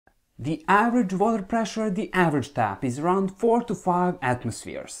The average water pressure at the average tap is around 4 to 5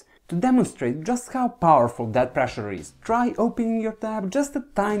 atmospheres. To demonstrate just how powerful that pressure is, try opening your tap just a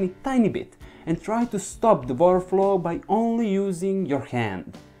tiny bit and try to stop the water flow by only using your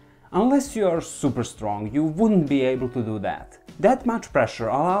hand. Unless you are super strong, you wouldn't be able to do that. That much pressure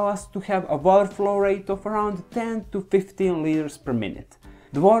allows us to have a water flow rate of around 10 to 15 liters per minute.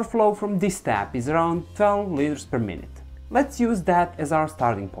 The water flow from this tap is around 12 liters per minute. Let's use that as our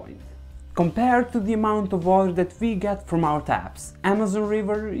starting point. Compared to the amount of water that we get from our taps, Amazon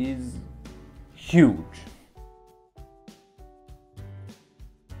River is huge.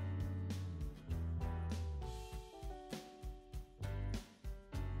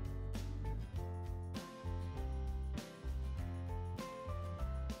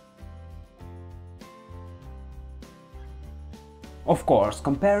 Of course,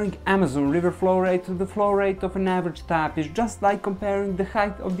 comparing Amazon River flow rate to the flow rate of an average tap is just like comparing the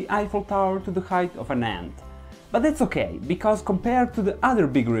height of the Eiffel Tower to the height of an ant. But that's okay, because compared to the other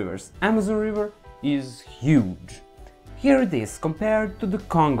big rivers, Amazon River is huge. Here it is compared to the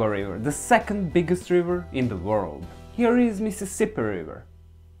Congo River, the second biggest river in the world. Here is Mississippi River.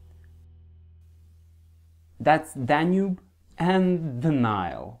 That's Danube and the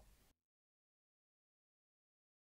Nile.